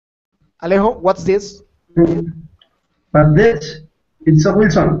Alejo, what's this? But this, it's a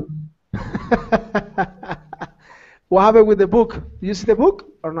Wilson. What happened with the book? Do you see the book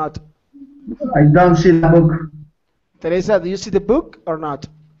or not? I don't see the book. Teresa, do you see the book or not?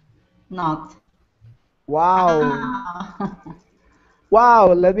 Not. Wow.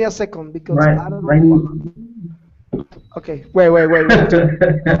 Wow, let me a second because Right. I don't know. Okay, wait.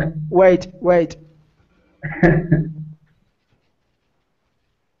 Wait.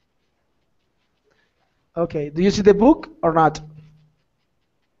 Okay, do you see the book or not?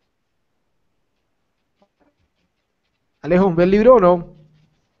 Alejo, ¿ve el libro o no?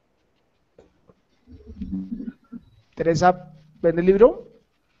 Teresa, ¿ven el libro?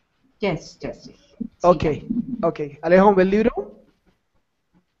 Yes. Okay. Alejo, ¿ve el libro?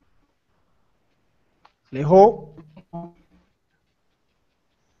 Alejo.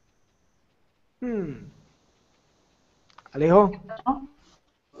 Alejo.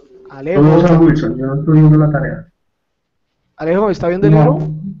 Todos a Wilson, yo no estoy viendo la tarea. Alejo, ¿está viendo el libro?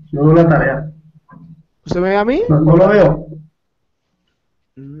 Yo veo la tarea. ¿Usted me ve a mí? No lo veo.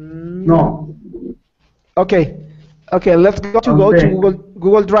 No. Okay, let's go to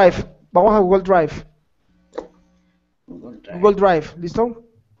Google Drive. Vamos a Google Drive. Google Drive, ¿listo?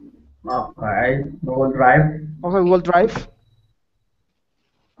 Okay, Google Drive. Vamos a Google Drive.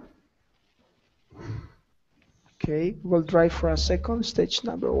 Okay, Google Drive for a second, stage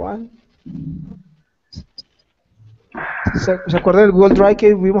number 1. ¿Se acuerda del Google Drive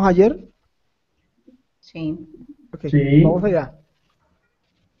que vimos ayer? Sí. Okay, Sí. vamos allá.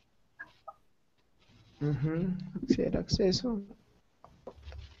 Acceso.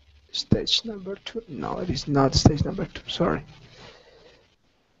 Stage number 2. No, it is not stage number 2, sorry.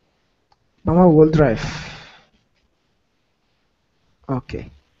 Vamos a Google Drive.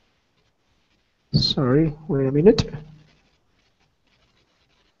 Okay. Sorry, wait a minute.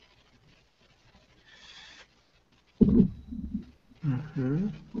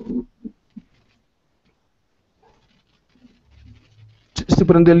 Estoy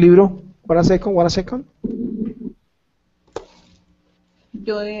poniendo el libro. One a second.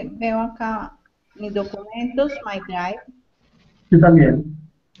 Yo veo acá mis documentos, my drive. Yo también.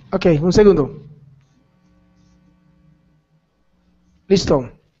 Ok, un segundo. Listo.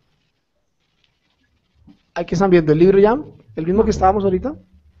 Aquí están viendo el libro ya. ¿El mismo que estábamos ahorita?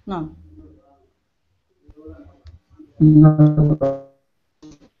 No.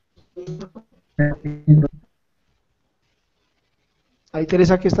 Ahí,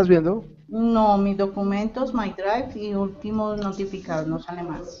 Teresa, ¿qué estás viendo? No, mis documentos, my drive y últimos notificados, no sale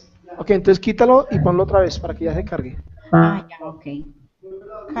más. Ok, entonces quítalo y ponlo otra vez para que ya se cargue. Ya, ok.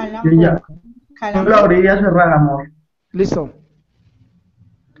 Ya. La orilla cerrada, amor. Listo.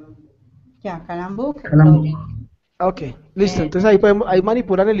 Ya, Calambook. Ok, listo. Entonces ahí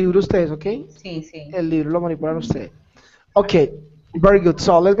manipulan el libro ustedes, ¿ok? Sí. El libro lo manipulan ustedes. Ok, very good.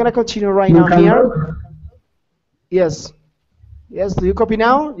 So let's gonna continue right now here. Yes. Yes, do you copy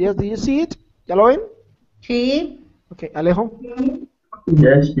now? Yes, do you see it? ¿Ya lo ven? Sí. Ok, Alejo.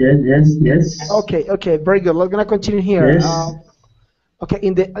 Yes. Okay, very good. Let's gonna continue here. Yes. Okay,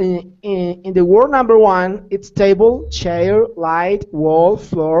 in the word number 1, it's table, chair, light, wall,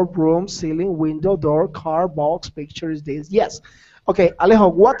 floor, room, ceiling, window, door, car, box, picture is this. Yes. Okay,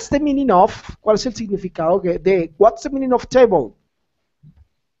 Alejo, what's the meaning of? ¿Cuál es el significado de? What's the meaning of table?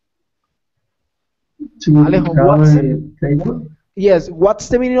 Alejo, what's table? Yes, what's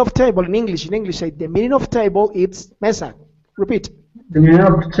the meaning of table in English? In English, say the meaning of table it's mesa. Repeat. The meaning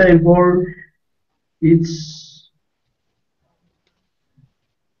of table is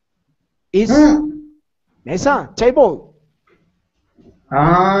mesa, table.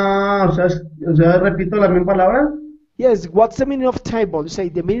 O sea, repito la misma palabra. Yes, what's the meaning of table? You say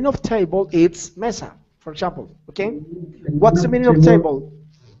the meaning of table it's mesa, for example. Okay. What's the meaning of table?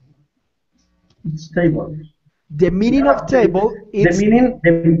 It's table. The meaning of table is the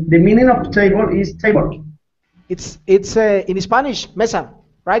meaning of table is table. It's in Spanish mesa,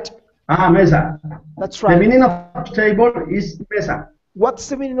 right? Mesa. That's right. The meaning of table is mesa. What's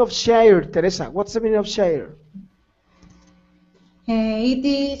the meaning of chair, Teresa? What's the meaning of chair? It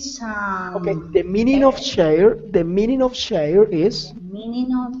is okay. The meaning of chair. The meaning of chair is.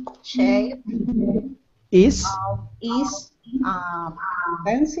 Meaning of chair is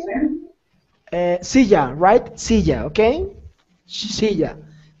pencil. Silla, right? Silla, okay? Silla.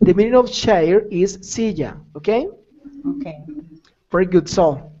 The meaning of chair is silla, okay? Okay. Very good.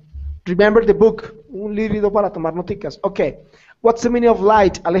 So, remember the book. Un libro para tomar noticas. Okay. What's the meaning of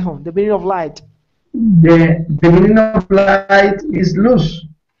light, Alejo? The meaning of light. The meaning of light is luz.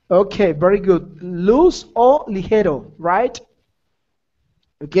 Okay, very good. Luz o ligero, right?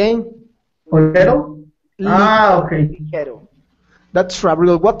 Okay. Orero? Ah, okay. Ligero. That's right. Very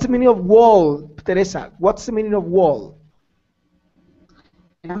good. What's the meaning of wall, Teresa? What's the meaning of wall?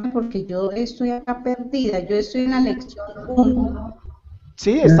 Espérame, porque yo estoy acá perdida. Yo estoy en la lección 1.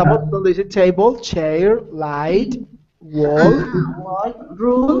 Sí, Yeah. estamos donde dice table, chair, light, wall, Wall,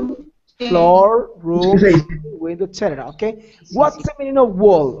 room, floor, room, Sí. window, etc. Okay. What's the meaning of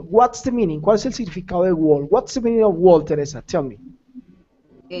wall? What's the meaning? ¿Cuál es el significado de wall? What's the meaning of wall, Teresa? Tell me.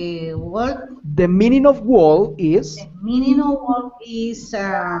 wall. The meaning of wall is The meaning of wall is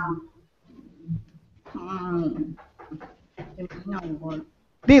the meaning of wall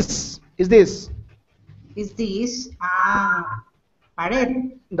this. Is this? is this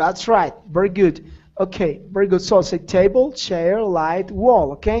pared. That's right. Very good. Okay, very good. So say table, chair, light,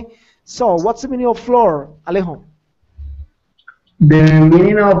 wall. Okay. So what's the meaning of floor, Alejo? The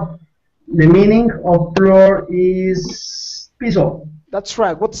meaning of floor is piso. That's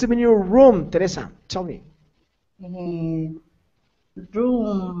right. What's the meaning of room, Teresa? Tell me.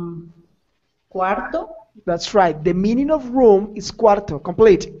 Room, cuarto. That's right. The meaning of room is cuarto.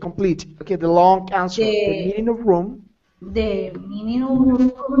 Complete. Okay, the long answer. The meaning of room. The meaning of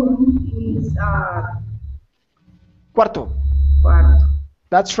room is Cuarto. cuarto.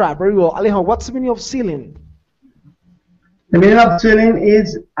 That's right. Very well. Alejo, what's the meaning of ceiling? The meaning of ceiling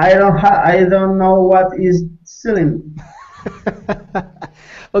is I don't know what is ceiling.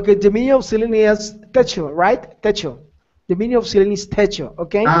 Okay, the meaning of ceiling is techo, right? Techo. The meaning of ceiling is techo.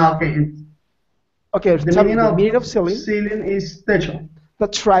 Okay. Okay. Okay. The Tell me meaning the meaning of ceiling. is techo.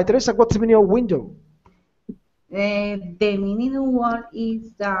 That's right. Teresa, what's the meaning of window? The meaning of wall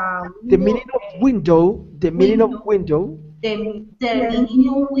is The meaning of window. The meaning of window. the meaning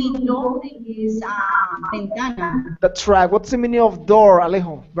of window is ventana. That's right. What's the meaning of door,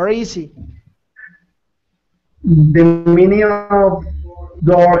 Alejo? Very easy. The meaning of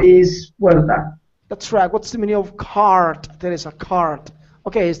door is puerta. That's right. What's the meaning of card, Teresa? Card.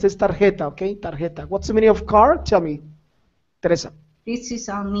 Okay, este es tarjeta, okay? Tarjeta. What's the meaning of card? Tell me, Teresa. This is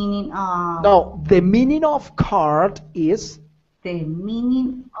a meaning of No, the meaning of card is the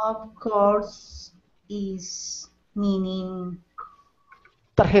meaning of course is meaning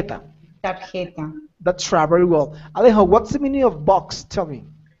tarjeta. tarjeta. That's right. Very well. Alejo, what's the meaning of box? Tell me.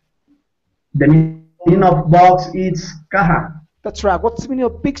 The meaning of box is caja. That's right. What's the meaning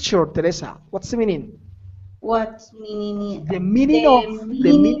of picture, Teresa? What's the meaning? What meaning? The meaning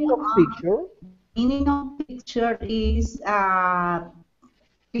of picture. Meaning of picture is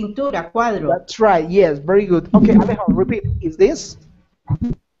pintura, cuadro. That's right. Yes, very good. Okay, Alejo, repeat. Is this?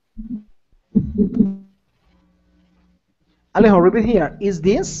 Alejo, repeat here. Is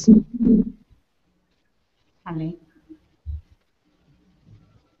this? Vale.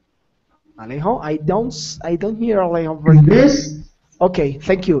 Alejo, I don't hear Alejo very good. This Okay,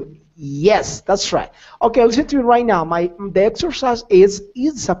 thank you. Yes, that's right. Okay, listen to me right now. The exercise is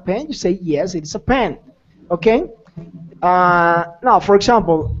a pen? You say yes, it's a pen. Okay. Now, for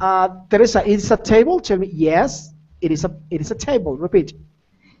example, Teresa, is a table? Tell me yes. It is a table. Repeat.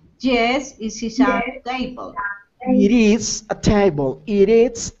 Yes, it is a table. It is a table. It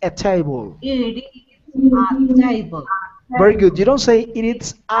is a table. It is a table. Very good. You don't say it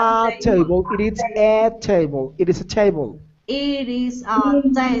is a table. It is a table. It is a table. It is a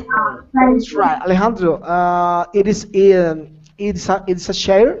table. That's right, Alejandro. It is a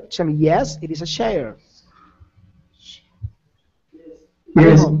chair. Tell me yes. It is a chair.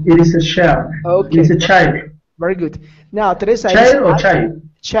 yes, it is a chair. Okay. It's a chair. Very good. Now, Teresa. Chair or child?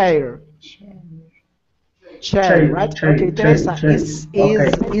 Chair. Chair, Chair, right? chair, Okay, chair, Teresa. chair.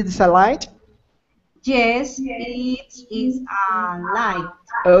 Okay. Is a light? Yes, it is a light.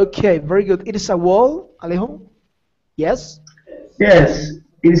 Okay, very good. It is a wall, Alejo? Yes? Yes,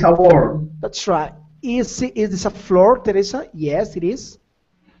 it is a wall. That's right. Is this a floor, Teresa? Yes, it is.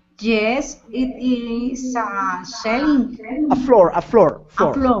 Yes, it is a ceiling. A floor. A floor.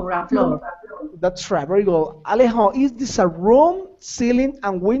 That's right, very good. Alejo, is this a room, ceiling,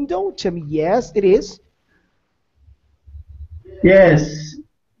 and window? Tell me yes, it is. Yes,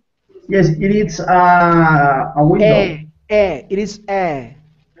 yes, it is a window. It is a.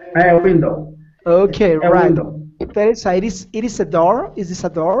 A window. Okay, A right. window. Teresa, it is a door. Is this a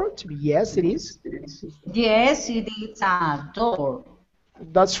door? To be yes, it is. Yes, it is a door.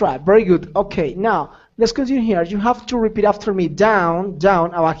 That's right. Very good. Okay, now let's continue here. You have to repeat after me. Down,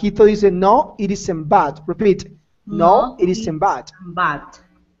 down. Abajito dice no, it isn't bad. Repeat. No, it isn't bad. Bad.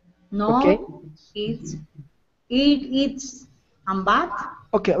 No, Okay. it's bad.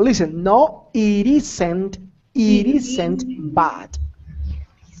 Okay, listen. No, it isn't. It isn't bad.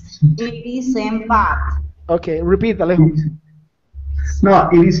 It isn't bad. Okay, repeat, Alejo. No,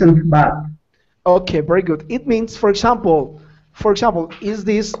 it isn't bad. Okay, very good. It means, for example, is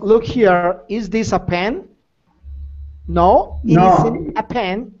this, look here, is this a pen? No, it No. isn't a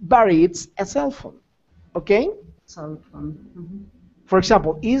pen, but it's a cell phone. Okay? Cell phone. Mhm. For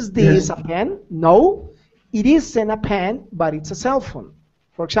example, is Yes. this a pen? No, it isn't a pen, but it's a cell phone.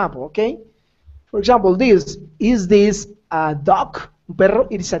 For example, okay? For example, this, is this a dog? Un perro,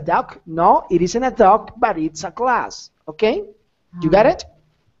 it is a dog? No, it isn't a dog, but it's a glass. Okay? You got it?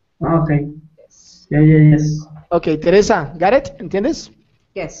 Okay. Yes. Yeah, yeah, yes. Okay, Teresa, got it? ¿Entiendes?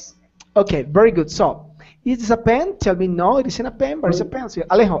 Yes. Okay, very good. So, is this a pen? Tell me no, it isn't a pen, but it's a pencil.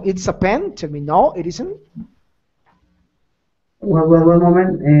 Alejo, it's a pen? Tell me no, it isn't. One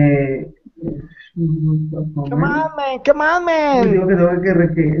moment. Un Come moment. on, man, come on, Digo que man.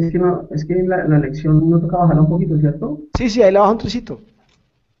 tengo es que no, es que la lección no toca bajarla un poquito, ¿cierto? Sí, sí, ahí le bajo un trocito.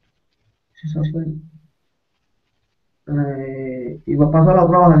 Sí, eso fue. Y paso a la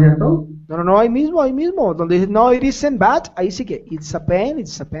otra baja, ¿cierto? No, no, no, ahí mismo. Donde dice no, it isn't bad, ahí sí que it's a pen,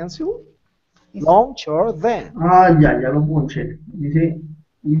 it's a pencil, Yes. long, short, then. Ah, ya lo punché. Dice,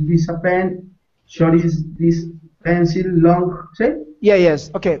 is this a pen? Short is this pencil, long, ¿sí? Yeah, yes.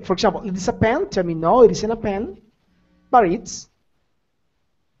 Okay, for example, it is a pen, tell me no, it isn't a pen, but it's.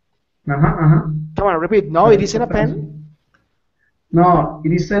 Ajá. Come on, repeat. No, it isn't a pen. No,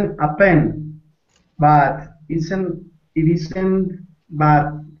 it isn't a pen, but it isn't,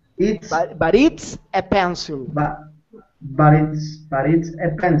 but it's, But it's a pencil. but it's a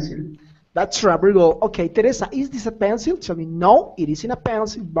pencil. That's right, very good. Okay, Teresa, is this a pencil? Tell me no, it isn't a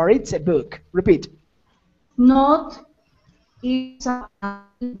pencil, but it's a book. Repeat. Not it's a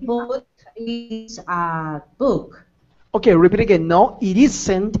book. It's a book. Okay, repeat again. No, it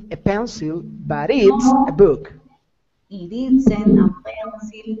isn't a pencil, but it's a book. It isn't a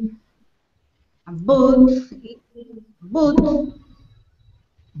pencil. A book. Book.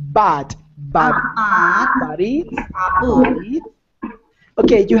 But But it's a book.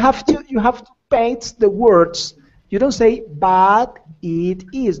 okay. You have to paint the words. You don't say but it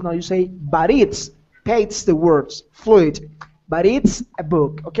is. No, you say but it's. Paints the words. Fluid. But it's a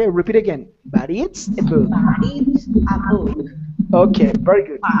book. Okay, repeat again. But it's a book. But it's a book. Okay, very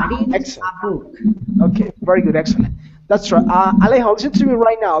good. But it's Excellent. a book. Okay, very good, excellent. That's right. Alejo, listen to me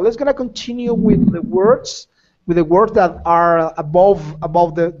right now. Let's gonna continue with the words, that are above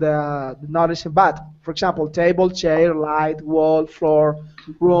the knowledge and bad. For example, table, chair, light, wall, floor,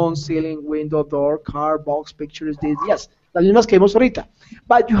 room, ceiling, window, door, car, box, pictures, this. Yes, las mismas que vimos ahorita.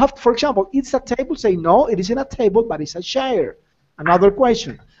 But you have, for example, it's a table. Say no, it isn't a table, but it's a chair. Another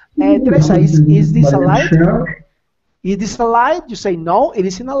question. Teresa, is this a But light? sure. Is this a light? You say no, it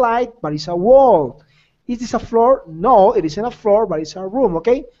isn't a light, but it's a wall. Is this a floor? No, it isn't a floor, but it's a room,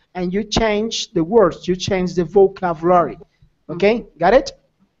 okay? And you change the words, you change the vocabulary. Okay, got it?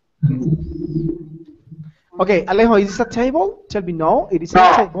 Okay, Alejo, is this a table? Tell me no, it isn't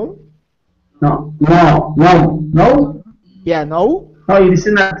a table. No. Yeah, no. No, it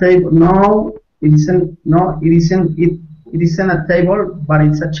isn't a table. No, it isn't. No, it isn't. It isn't a table, but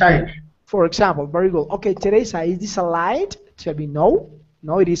it's a chair. For example, very good. Okay, Teresa, is this a light? Tell me no.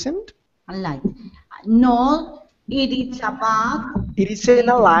 No, it isn't. A light. No, it is a bag. It isn't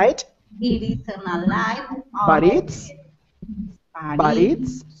a light, It isn't a light. but it's But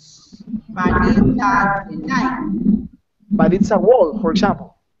it's a light. but it's a wall, for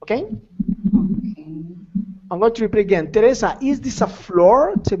example. Okay? Okay. I'm going to repeat again. Teresa, is this a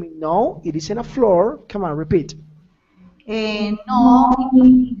floor? Tell me no, it isn't a floor. Come on, repeat. No, it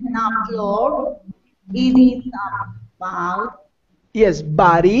isn't a floor. It is about. Yes,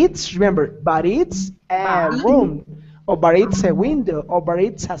 but it's, remember, but it's a But room, or but it's a window, or but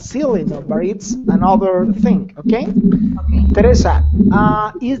it's a ceiling, or but it's another thing, okay? Okay. Teresa,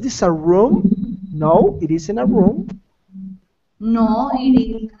 is this a room? No, it isn't a room, No, it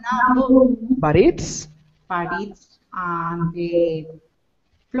is not book, but it's but it's on the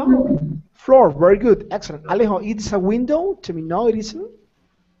floor. floor. Very good, excellent. Alejo, it's a window? Tell me no, it isn't.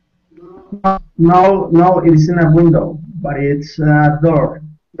 No, it isn't a window, but it's a door.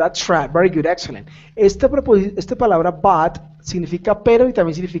 That's right, very good, excellent. Esta palabra but significa pero y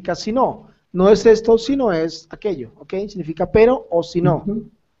también significa si no. No es esto, sino es aquello, ¿ok? Significa pero o si no,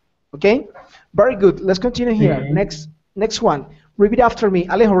 ¿ok? Very good, let's continue here. Okay. Next one. Repeat after me.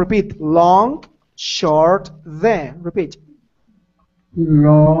 Alejo, repeat. Long, short, the. Repeat.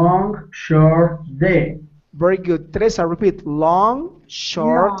 Long, short, day. Very good. Teresa, repeat. Long,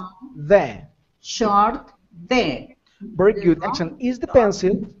 short, Long. the. Short there. Very good, excellent. Is the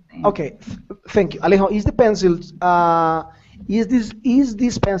pencil? Okay, thank you. Alejo, is the pencil? Is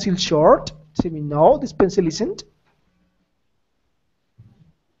this pencil short? Tell me no. This pencil isn't.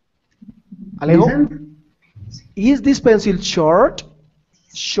 Alejo, Listen. is this pencil short?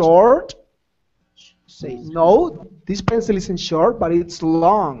 Short? Say no, this pencil isn't short, but it's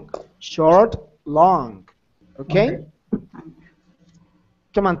long. Short, long. Okay? Okay.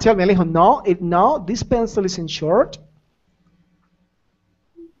 Come on, tell me, Alejo. No, this pencil isn't short.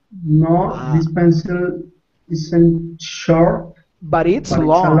 No, Ah, this pencil isn't short, but it's but it's a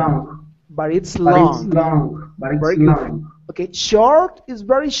long. long. But it's But it's long. long. But it's Very good. long. Okay, short is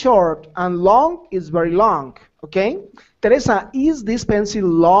very short and long is very long. Okay? Teresa, is this pencil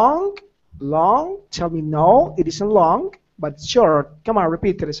long? Long? Tell me no, it isn't long, but it's short. Come on,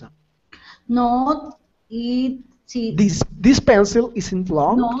 repeat, Teresa. Not it. This pencil isn't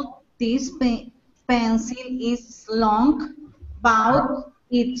long, Not this pencil is long, but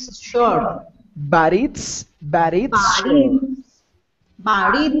it's short. but it's But short.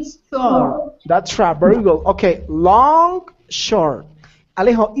 it's short. That's right, very good. Okay, long, short.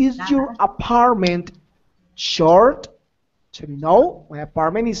 Alejo, is your apartment short? Tell me no, my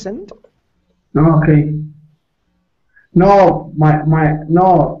apartment isn't. No, okay. No,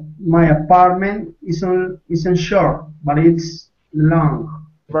 my apartment isn't short, but it's long.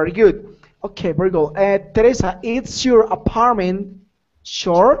 Very good. Okay, very good. Teresa, is your apartment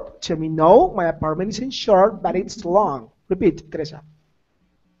short? Tell me no, my apartment isn't short, but it's long. Repeat, Teresa.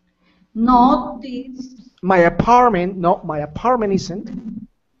 Not this. My apartment, no, my apartment isn't.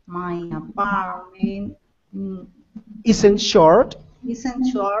 My apartment Isn't short,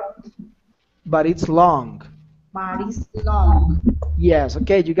 isn't short, but it's long. but it's long. Yes,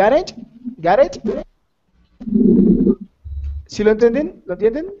 okay, you got it? Got it? ¿Sí lo entienden? ¿Lo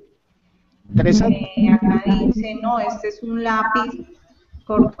entienden? Teresa. Acá dice, no, este es un lápiz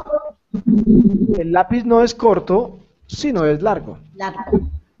corto, El lápiz no es corto, sino es largo. largo.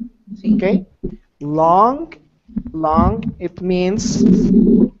 Sí. Okay? Long, it means,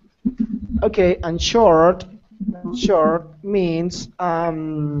 okay, and short means,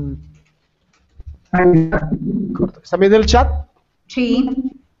 corto. ¿Están viendo el chat? Sí.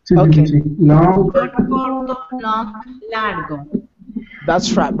 Sí, Okay. sí, sí. Long. Corto, long, largo.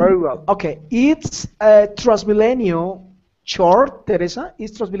 That's right, very well. Okay, it's Transmilenio short, Teresa?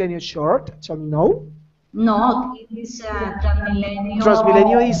 Is Transmilenio short? Tell me no. No, it is Transmilenio.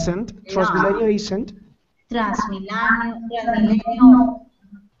 Transmilenio isn't. Yeah. Transmilenio isn't. Transmilenio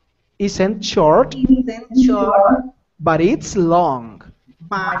Isn't short, isn't short, but it's long.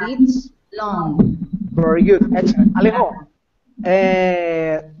 but it's long. Very good, excellent. Alejo,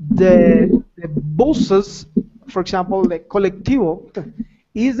 the buses, for example, the colectivo,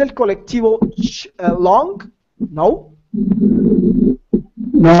 is el colectivo long? No.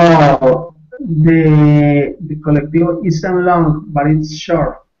 No, the colectivo isn't long, but it's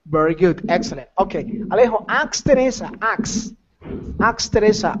short. Very good, excellent. Okay, Alejo, ask Teresa, ask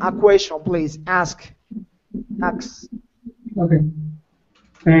Teresa a question, please. Ask. Okay.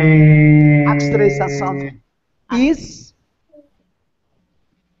 Ask Teresa something. Is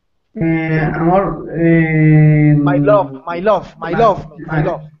amor, my love. my love.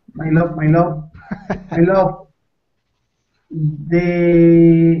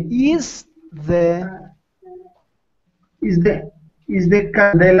 The Is the is the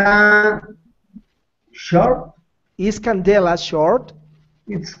candela short? is Candela short?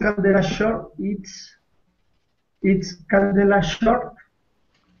 It's candela short. It's candela short.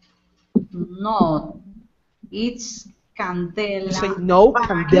 No, it's Candela. You say no,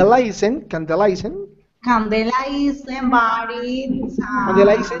 Candela isn't. Candela isn't. Candela isn't, but it's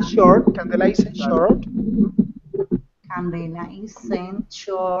Candela isn't short. Candela isn't short. Candela isn't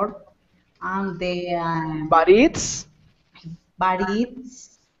short, and the But it's but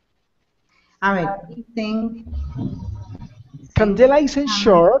it's. A ver, isn't. Candela isn't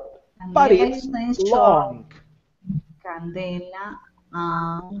short, but Candela it's isn't short. long. Candela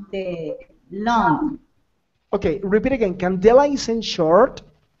and the long. Okay, repeat again. Candela isn't short,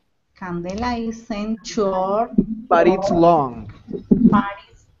 Candela isn't short, but it's long. but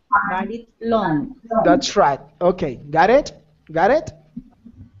it's long. That's right. Okay, got it? Got it?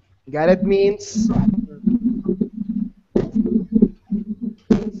 Got it means.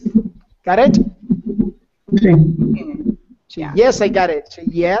 Got it? Sí. Say, yes, I got it. Say,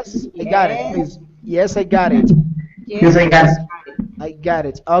 yes, I got it. Please. Yes, I got it. Yes, I got it. I got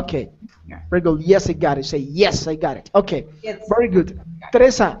it. Okay. Very good. Yes, I got it. Say, yes, I got it. Okay. Yes. Very good.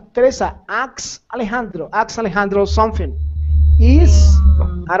 Teresa, ask Alejandro something. Is,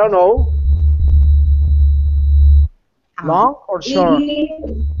 I don't know, long or short?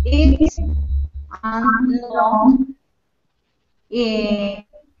 It's and long.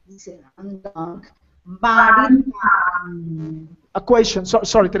 And long. but A question.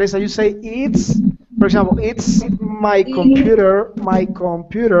 Sorry, Teresa. You say it's, for example, it's my it, computer. My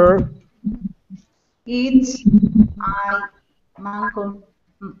computer. it's I, my,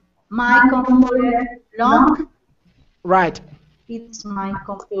 my computer long. Right. It's my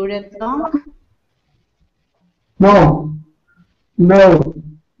computer long. No, no,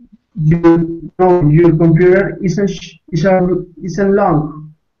 your computer isn't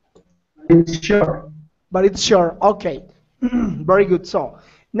long. It's short. But it's short. Okay. Very good. So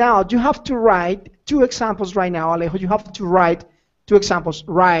now you have to write two examples right now, Alejo. You have to write two examples.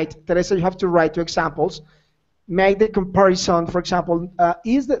 Right, Teresa, you have to write two examples. Make the comparison. For example,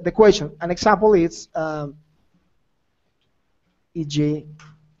 is the question. An example is e.g.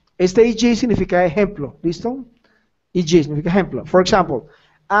 Este e.g. significa ejemplo. ¿Listo? E.g. significa ejemplo. For example,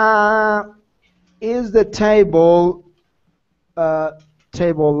 is the table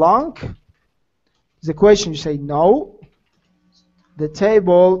long? Is the question. You say no. The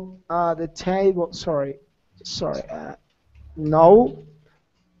table, sorry, no,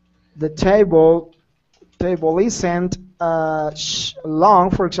 the table isn't long,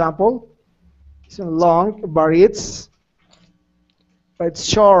 for example, isn't long, but it's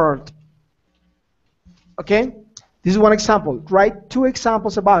short. Okay, this is one example. Write two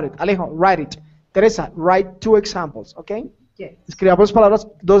examples about it. Alejo, write it. Teresa, write two examples. Okay. Yes. Escribamos palabras,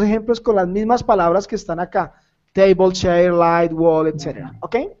 dos ejemplos con las mismas palabras que están acá. Table, chair, light, wall, etc.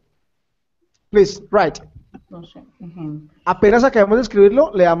 Okay. Please, write. No sé, ejemplo. Apenas acabemos de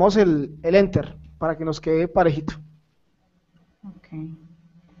escribirlo, le damos el enter para que nos quede parejito. Okay.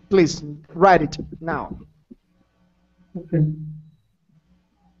 Please, write it now. Okay.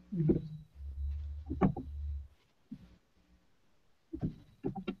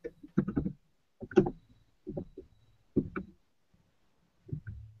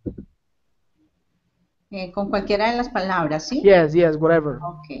 Con cualquiera de las palabras, ¿sí? Yes, yes, whatever.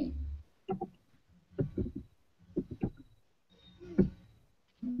 Ok.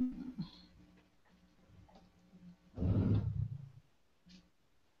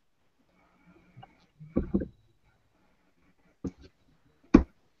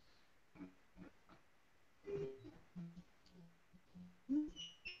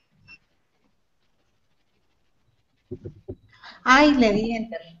 Ay, le di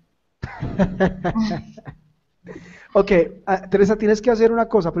enter. Ok, Teresa, tienes que hacer una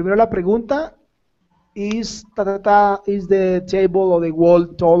cosa. Primero la pregunta, is the table o the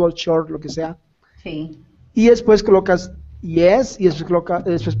wall tall or short, lo que sea. Sí. Y después colocas yes, y después,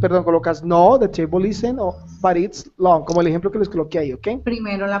 colocas no, the table isn't, but it's long, como el ejemplo que les coloqué ahí, ¿ok?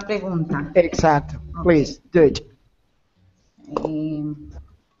 Primero la pregunta. Exacto. Ok. Please, do it.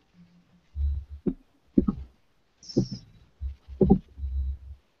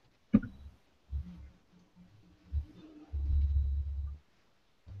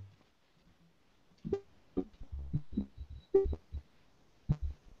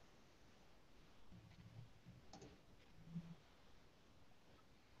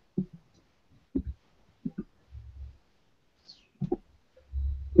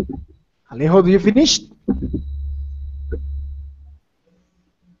 Alejo, do you finish?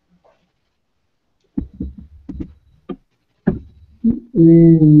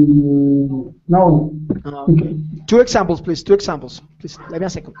 No. Okay. Two examples, please. Two examples. Please, let me a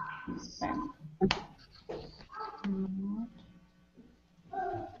second.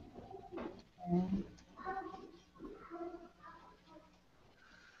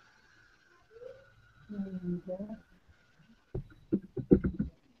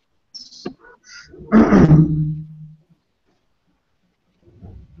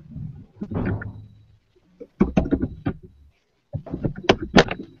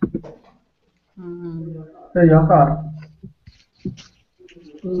 Pero ya acá.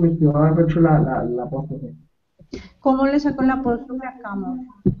 Me quedó haber hecho la apóstrofe. ¿Cómo le saco la apóstrofe acá, amor?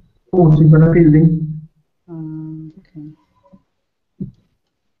 Como si fuera tilde. Okay.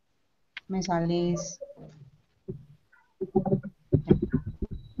 Me sales.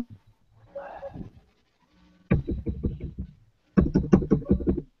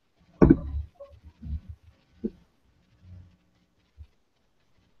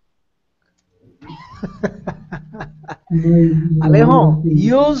 Alejo,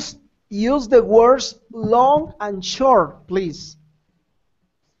 use the words long and short, please.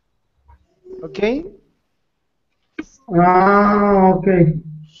 Okay? Ah, okay.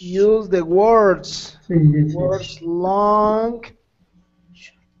 Use the words. Sí, yes, Words yes.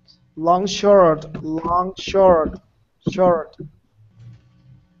 long, short, short.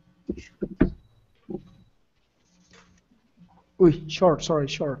 Uy, short, sorry,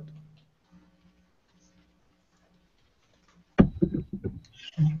 short.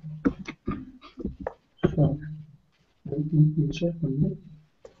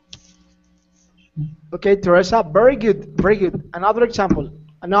 Okay, Teresa, very good, very good. Another example,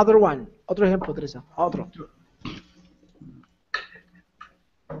 another one. Otro ejemplo, Teresa. Otro.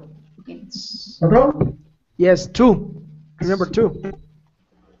 ¿Otro? Yes, two. Remember two.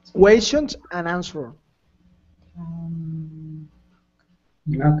 Questions and answer.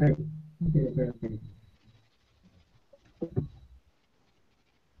 Okay. Okay.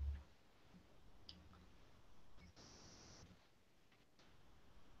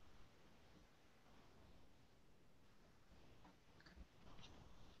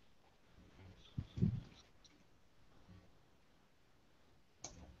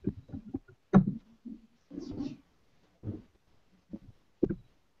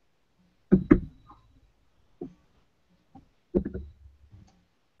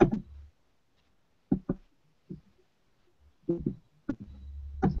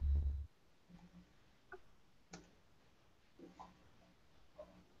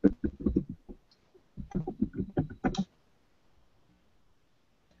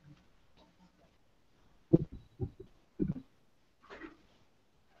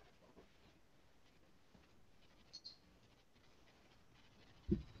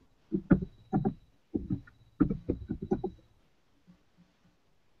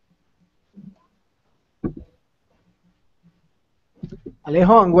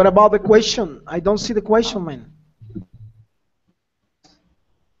 Alejo, and what about the question? I don't see the question, man.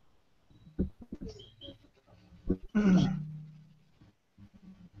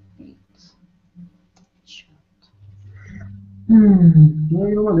 No,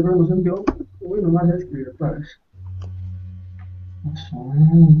 yo no mandé, pero no se envió. Uy, no me hace escribir otra vez.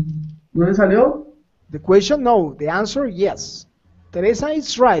 ¿No le salió? The question, no. The answer, yes. Teresa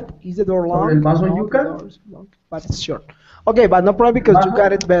is right. Is the door long? ¿Sobre el vaso No, yuca? the door is long, but it's short. Okay, but no problem because you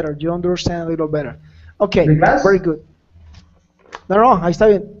got it better. You understand a little better. Okay, ¿The glass? very good. No, ahí está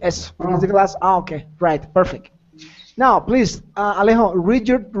bien. Yes, Oh. is the glass. Ah, okay, right, perfect. Now, please, Alejo,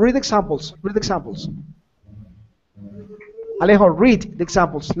 read examples. Read examples. Alejo, read the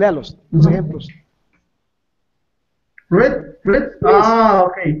examples. Léalos, los ejemplos. Read? Please. Ah,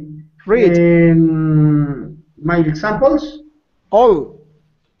 okay. Read. My examples? All.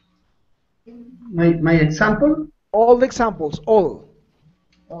 My example? All the examples. All.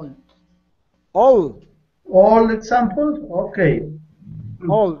 All. All. All examples? Okay.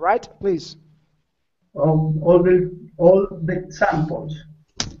 All, right? Please. All the examples.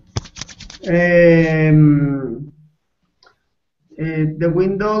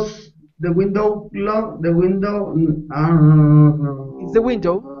 The window long, the window. It's the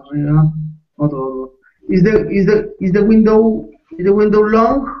window. Yeah. Otro. Is the window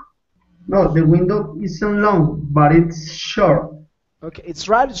long? No, the window isn't long, but it's short. Okay, it's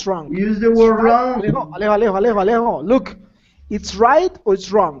right, it's wrong. Use the It's word right. long. Alejo. Look, it's right or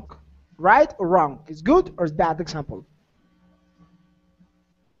it's wrong? Right or wrong? It's good or it's bad example?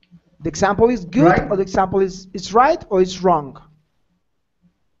 The example is good Right. or the example is it's right or it's wrong?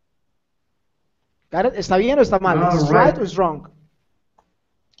 Got it? ¿Está bien o está mal? Ah, It's right. right or it's wrong?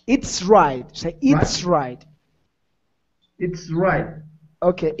 It's right. Say it's right. It's right.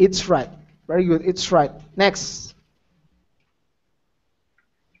 Okay, it's right. Very good. It's right. Next.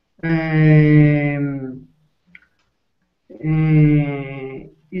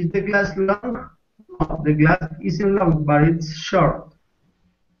 Is the glass long? No, the glass isn't long, but it's short.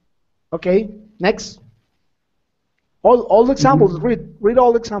 Okay, next. All the examples. Read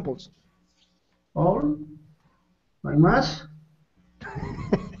all the examples. All? ¿No hay más?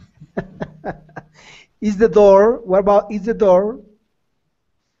 Is the door? What about is the door?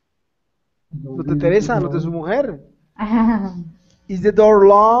 Los de Teresa, los de su mujer. Is the door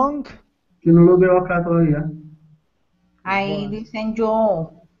long? Que no lo veo acá todavía. Ahí dicen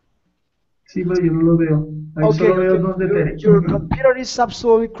yo. Sí, pero yo no lo veo. Ahí solo veo dos de Tere. Your computer is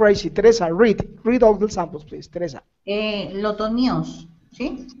absolutely crazy. Teresa, read all the examples, please. Teresa. Los dos míos,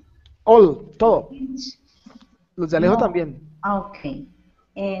 ¿sí? All, todo. Los de Alejo No. también. Ah, ok.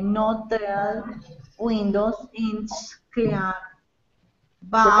 Not the windows in clear.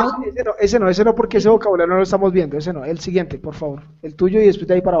 About Ese no, porque ese vocabulario no lo estamos viendo. Ese no. El siguiente, por favor. El tuyo y después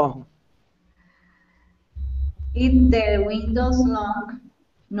de ahí para abajo. it the windows long.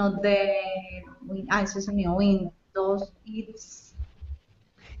 Not the. Ese es el mío. Windows it's.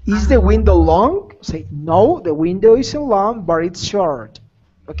 Is the window long? Say, no, the window isn't long, but it's short.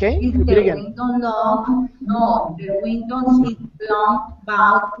 Okay? Is Repeat the again. window long? No, the windows is long,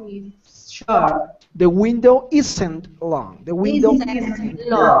 but it's short. The window isn't long. The window Isn't isn't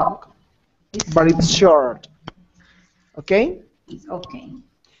long. long, but it's short. Okay? It's okay.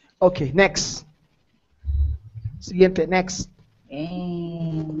 Okay, next. Siguiente, next.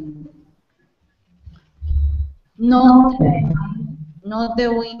 Eh, not the, not the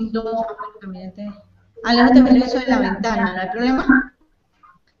windows. Alejo también lo hizo de la ventana, ¿no hay problema?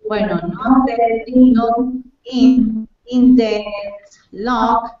 Bueno, not the window in the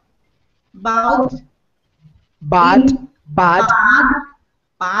lock, but But, but.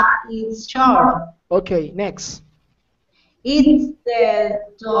 but it's short. Okay, next. It's the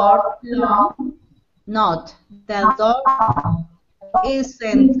door long, not the door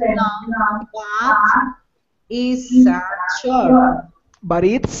isn't long, but is short. But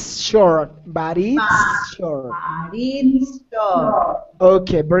it's short. But it's short. But it's short.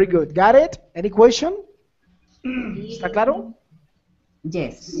 Okay, very good. Got it? Any question? ¿Está claro?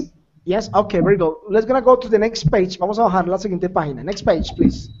 Yes. Yes? Okay, very good. Let's gonna go to the next page. Vamos a bajar la siguiente página. Next page,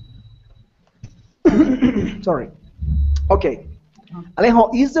 please. Sorry. Okay.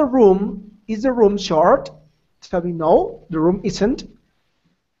 Alejo, is the room short? Tell me no, the room isn't.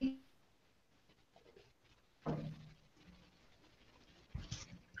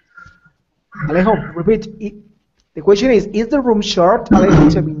 Alejo, repeat. The question is the room short? Alejo,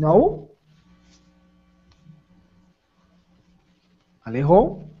 tell me no.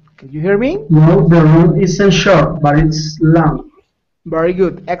 Alejo, can you hear me? No, the room isn't short, but it's long. Very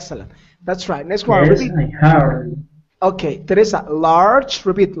good, excellent. That's right. Next one, Yes, repeat. I heard. Okay, Teresa, large,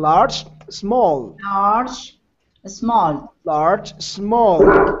 repeat, large, small. Large, small. Large, small.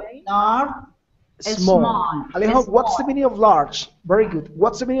 Large, small. Alejo, what's the meaning of large? Very good.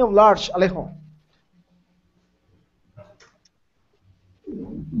 What's the meaning of large, Alejo?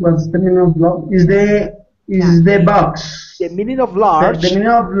 What's the meaning of large? Is the box. The meaning of large. The meaning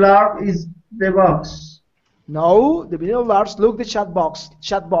of large is the box. No, the meaning of large, look the chat box,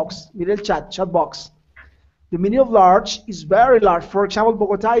 middle chat box. The meaning of large is very large. For example,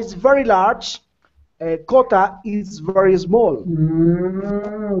 Bogota is very large. Cota is very small.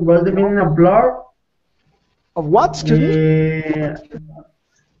 What's the meaning of large? Of what? Excuse me?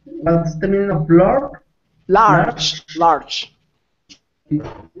 What's the meaning of large? Large. The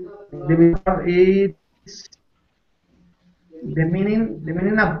meaning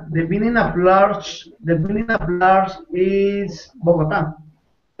of large is Bogota.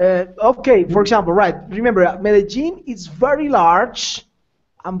 Okay, for example, right. Remember, Medellin is very large,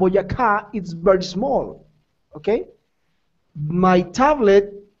 and Boyacá is very small. Okay. My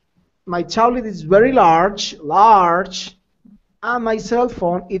tablet is very large, and my cell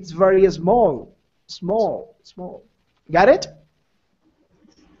phone is very small. Got it?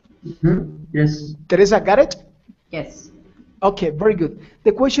 Yes. Teresa, got it? Yes. Okay, very good.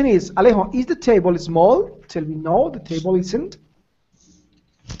 The question is, Alejo, is the table small? Tell me no, the table isn't.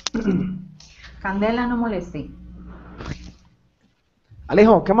 Candela, no moleste.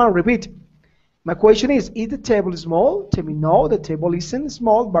 Alejo, come on, repeat. My question is the table small? Tell me no, the table isn't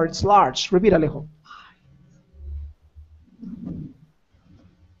small, but it's large. Repeat, Alejo.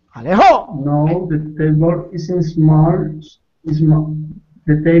 Alejo! No, the table isn't small.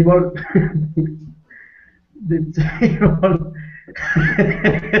 The table.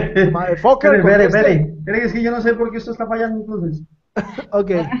 Espere, es que yo no sé por qué esto está fallando entonces.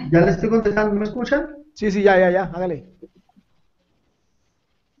 Ok. Ya le estoy contestando, ¿me escuchan? Sí, ya, hágale.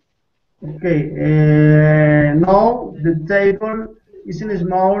 Okay, no, the table isn't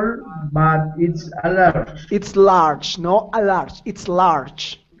small, but it's a large. It's large, no a large, it's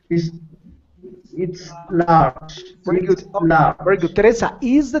large. It's large. Very good. Large. Very good. Teresa,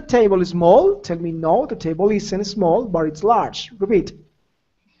 is the table small? Tell me no, the table isn't small, but it's large. Repeat.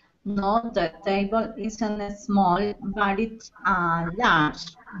 No, the table isn't small, but it's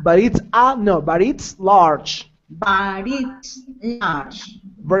large. But it's large. But it's large.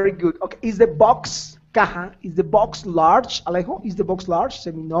 Very good. Okay, is the box, caja, is the box large? Alejo, is the box large?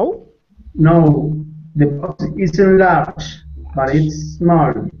 Tell me no. No, the box isn't large, but it's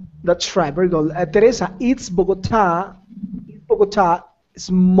small. That's right, very good. Teresa, is Bogota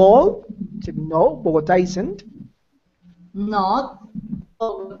small? Tell me no, Bogota isn't. Not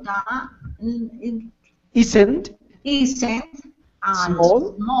Bogota Isn't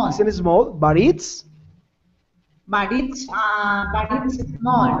small. Isn't small, but it's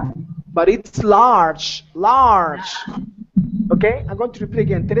small. But it's large. Okay, I'm going to repeat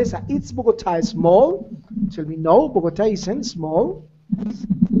again. Teresa, is Bogota small? Tell me no, Bogota isn't small.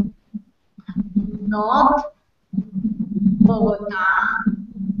 Not Bogota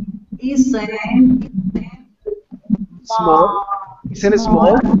isn't small. Isn't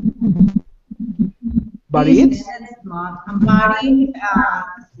small. But it's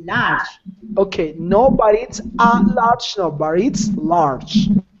large. Okay, no, but it's a large. No, but it's large.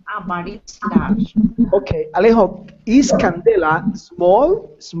 but it's large. Okay, Alejo, is Candela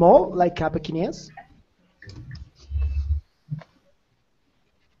small? Small, like a Pekines?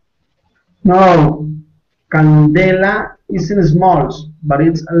 No, Candela isn't small, but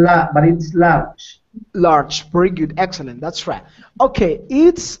it's large. Large, very good, excellent, that's right. Okay,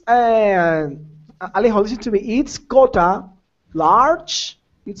 it's, Alejo, listen to me, it's Cota large?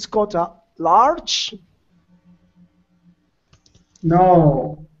 It's Cota large?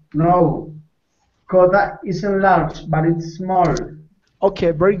 No, no, Coda isn't large, but it's small.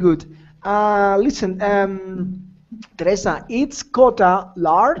 Okay, very good. Listen, Teresa, it's Cota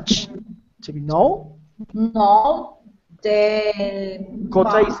large? So we know? No, the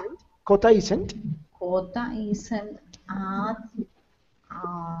Cota isn't? Cota isn't? quota isn't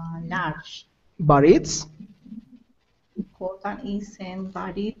large. But it's? Quota isn't,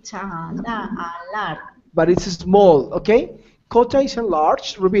 but it's large. But it's small, okay? Cota isn't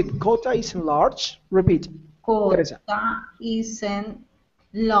large. Repeat. Cota isn't large. Repeat. Teresa. Quota isn't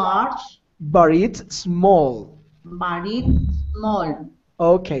large, But it's small. but it's small.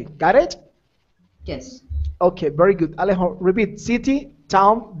 Okay, got it? Yes. Okay, very good. Alejo, repeat. City,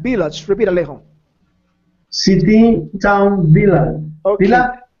 town, village. Repeat, Alejo. City, town, village. Okay.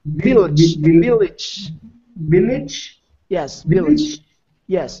 Village. Village. Village. Yes, village.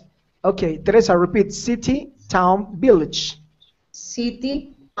 Yes. Okay, Teresa, repeat. City, town, village.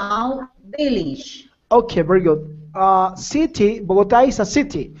 City, town, village. Okay, very good. City, Bogota is a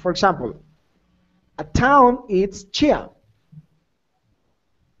city, for example. A town is Chia.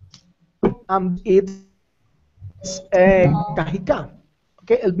 It's Cajica.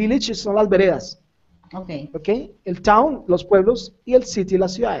 Okay, el village son las veredas. Okay. Okay, el town, los pueblos, y el city,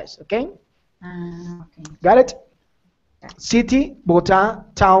 las ciudades. Okay, Okay. got it? City, Bogota,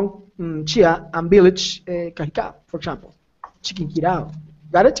 town, Chia, and village, Cajica, for example. Chiquinquirá.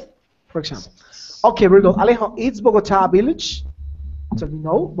 Got it? For example. Okay, very good. Alejo, it's Bogota a village? So we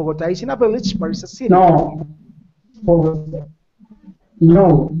know Bogota is in a village, but it's a city. No, Bogota.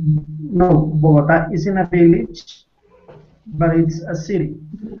 No, Bogota isn't a village, but it's a city.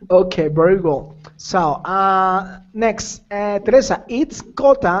 Okay, very good. So, next, Teresa, it's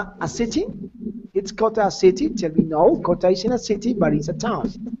Cota a city? It's Cota a city? Tell me no, Cota is in a city, but it's a town.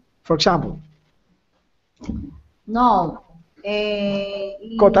 For example, No.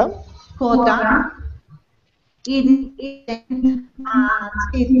 Cota? Cota. It isn't a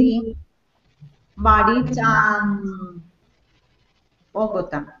city, but it's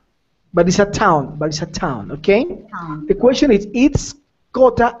Bogota. But it's a town, okay? Town. The question is, it's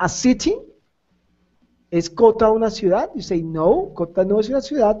Cota a city? ¿Es Cota una ciudad? You say no, Cota no es una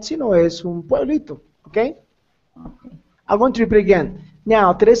ciudad, sino es un pueblito, okay? Okay. I'm going to repeat again.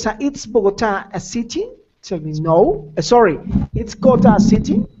 Now, Teresa, it's Bogota a city? Tell me no. Sorry, it's Cota a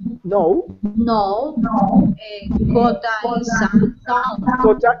city? No. No. Cota is a town.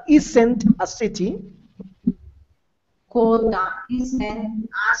 Cota isn't a city. Cota isn't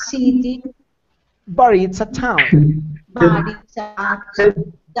a city, But it's a town. but it's a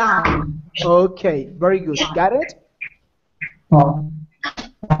town. Okay, very good. Got it? Oh.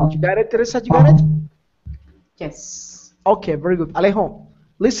 You got it, Teresa? You got it? Yes. Okay, very good. Alejo,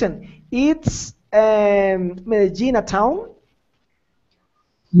 listen, it's Medellin a town?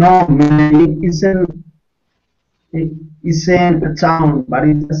 No, Medellin isn't a town, but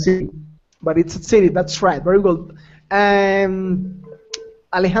it's a city. But it's a city, that's right. Very good.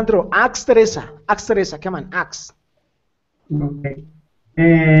 Alejandro, ask Teresa. Ask Teresa, come on, ask. Okay.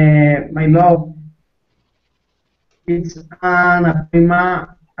 My love, it's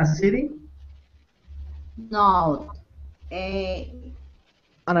Anapoima a city? No.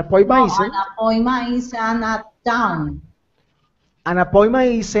 Anapoima isn't. Anapoima is a town. Anapoima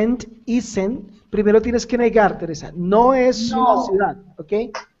isn't. Primero tienes que negar, Teresa. No es una ciudad, ¿ok?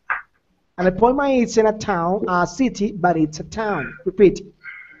 Anapoima isn't a town, a city, but it's a town. Repeat.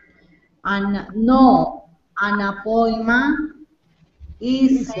 No, Anapoima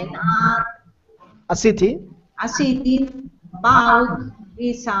isn't A city. a city, but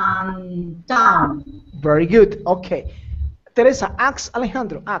it's a town. Very good. Okay. Teresa, ask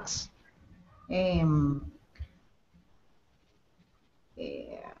Alejandro. Ask.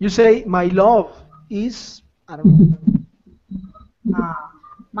 You say, my love is. I don't know.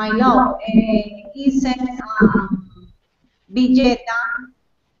 My love isn't Villeta.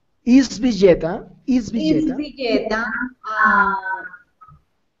 Is Villeta. Is Is Villeta. Villeta.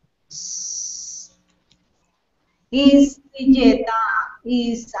 Is Villeta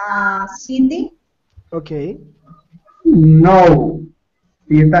is a city? Okay. No,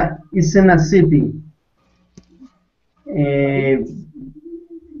 Villeta isn't a city.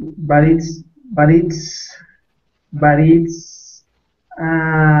 but it's, but it's, but it's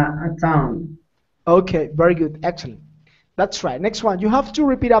a town. Okay, very good, excellent. That's right. Next one, you have to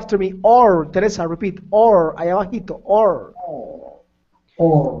repeat after me. Or, Teresa, repeat. Or, allá abajito. Or.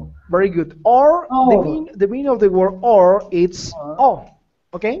 Or, Very good. Or, Or. the meaning of the word or, it's Or. oh.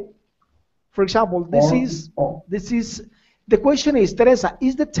 Okay. For example, Or. this is. The question is, Teresa,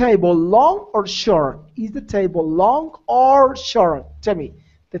 is the table long or short? Is the table long or short? Tell me.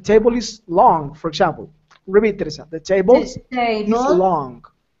 The table is long, for example. Repeat, Teresa. The table The is table long.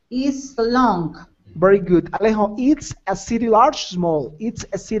 is long. Very good. Alejo, it's a city large, small. It's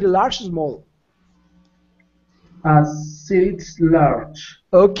a city large, small. a city large.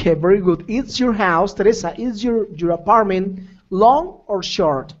 Okay, very good. It's your house, Teresa. Is your apartment long or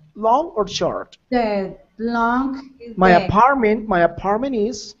short? Long or short? The long is My the apartment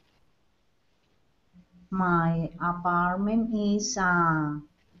is my apartment is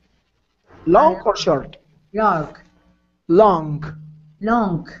long or short? long. Long.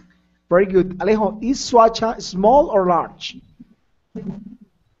 Long. Very good. Alejo, is Suacha small or large?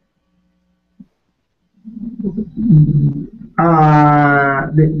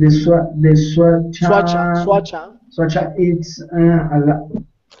 The Suacha. Swacha it's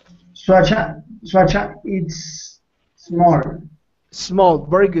Swacha it's small. Small.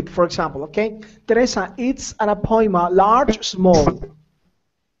 Very good. For example, okay. Teresa, it's an appointment, large, small.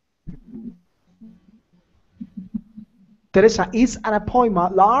 Teresa, is an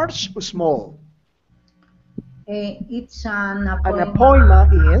appointment large or small? It's an An appointment.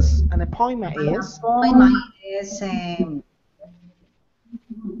 appointment is Appointment is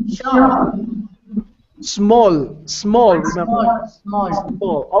short. small, remember? Small.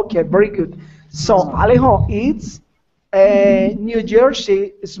 Small. Okay, very good. So, Alejo, it's New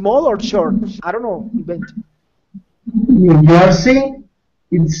Jersey small or short? I don't know. Invent. New Jersey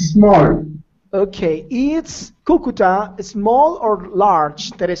it's small. Okay, it's Cucuta small or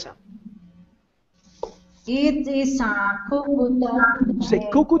large, Teresa? It is a Cucuta. Say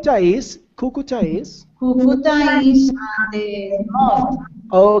Cucuta is Cucuta is the small.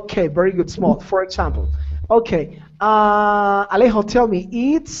 okay, very good, small. For example, okay, Alejo, tell me,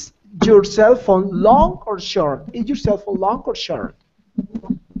 it's your cell phone long or short? Is your cell phone long or short?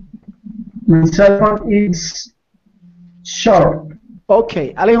 My cell phone is short.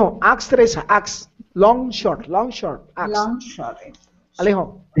 Okay, Alejo, ask Teresa, ask. Long, short, ask. Long short.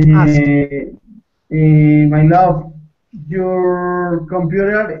 Alejo, ask. My love, your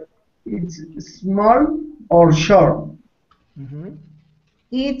computer it's small or short? Mhm.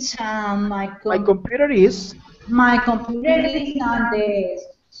 It's My computer is my computer is on the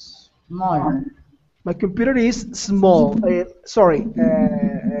small. My computer is small.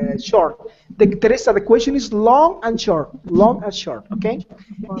 Short. Teresa, the question is long and short. Long and short. Okay.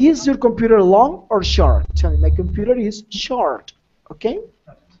 Is your computer long or short? Tell me. My computer is short. Okay.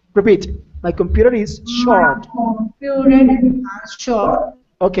 Repeat. My computer is short. My computer is short.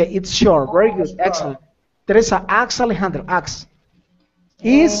 Okay, it's short. Very good. Excellent. Teresa, ask Alejandro. Ask.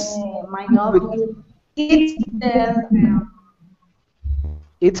 Is My love, it's the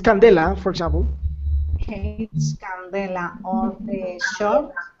it's Candela, for example. it's Candela or the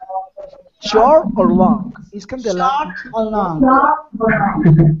short. Short or long? Is Candela Short or long?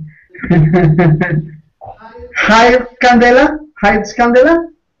 Hide Candela? Hides Candela?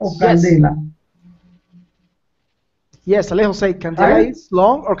 Or Yes. Candela? Yes, Alejo say Candela Hi. is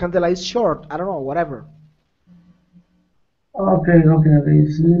long or Candela is short. I don't know, whatever. Okay.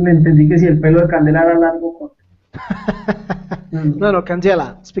 Sí, le entendí que si el pelo de Candela era largo o corto. No,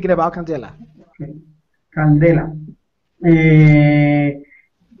 Candela. Speaking about Candela. Okay. Candela.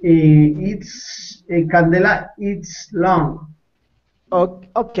 It's Candela. It's long.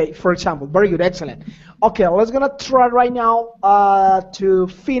 Okay, for example, very good, excellent. Okay, let's gonna try right now to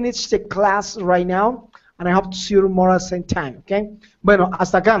finish the class right now, and I hope to see you tomorrow at the same time, okay? Bueno,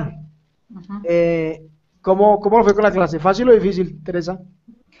 hasta acá. ¿Cómo fue con la clase? ¿Fácil o difícil, Teresa?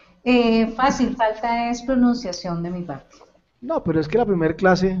 Fácil, falta es pronunciación de mi parte. No, pero es que la primera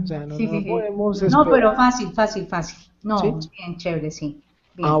clase, o sea, no podemos No, esperar. pero fácil. No, ¿Sí? bien, chévere, sí.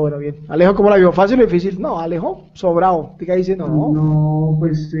 Bien. Ah, bueno, bien. Alejo, ¿cómo la vio? ¿Fácil o difícil? No, Alejo, sobrado. Diga, dice, no. No,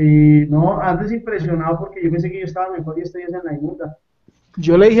 pues no, antes impresionado porque yo pensé que yo estaba mejor y estoy en la inmunda.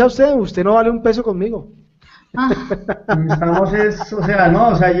 Yo le dije a usted no vale un peso conmigo. Estamos o sea, no,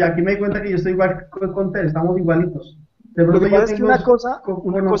 o sea, y aquí me di cuenta que yo estoy igual con Ted, estamos igualitos. De Lo pronto que yo pasa es que una cosa es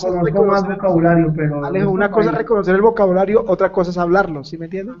conozco más reconocer, vocabulario, pero Alejo, una cosa es reconocer el vocabulario, otra cosa es hablarlo, ¿sí me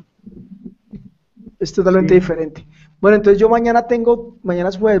entiendes? Es totalmente Sí. diferente. Bueno, entonces yo mañana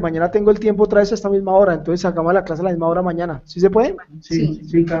es jueves, mañana tengo el tiempo otra vez a esta misma hora, entonces sacamos la clase a la misma hora mañana. ¿Sí se puede? Sí,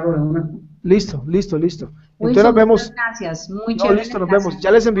 sí, claro, de una. Listo, listo, listo. Entonces Wilson, nos vemos. muchas gracias. Muy No, chévere listo, la nos clase. vemos.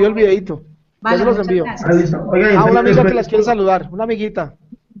 Ya les envío el videito. Ya Vale, se los muchas envío. Ah, gracias. listo. Oigan, Ah, una entonces amiga que después, las quiere saludar, una amiguita.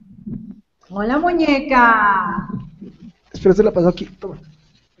 Hola, muñeca. Espera, se la paso aquí. Toma.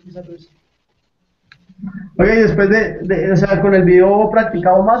 oigan, y después o sea, con el video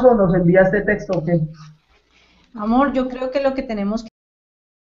practicado más o nos envía este texto, ¿o qué? Amor, yo creo que lo que tenemos